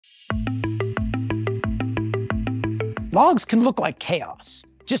Logs can look like chaos,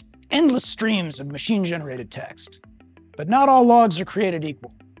 just endless streams of machine-generated text. But not all logs are created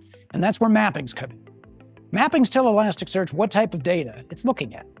equal, and that's where mappings come in. Mappings tell Elasticsearch what type of data it's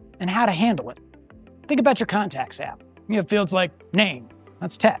looking at and how to handle it. Think about your contacts app. You have fields like name,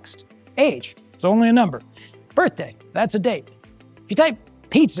 that's text. Age, it's only a number. Birthday, that's a date. If you type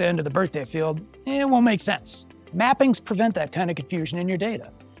pizza into the birthday field, it won't make sense. Mappings prevent that kind of confusion in your data.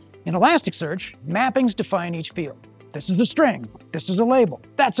 In Elasticsearch, mappings define each field. This is a string, this is a label,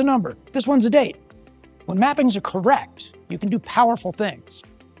 that's a number, this one's a date. When mappings are correct, you can do powerful things.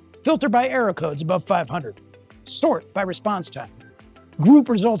 Filter by error codes above 500. Sort by response time. Group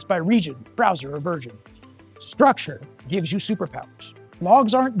results by region, browser, or version. Structure gives you superpowers.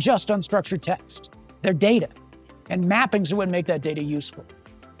 Logs aren't just unstructured text. They're data. And mappings are what make that data useful.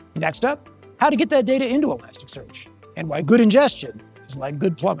 Next up, how to get that data into Elasticsearch, and why good ingestion is like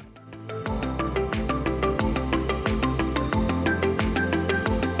good plumbing.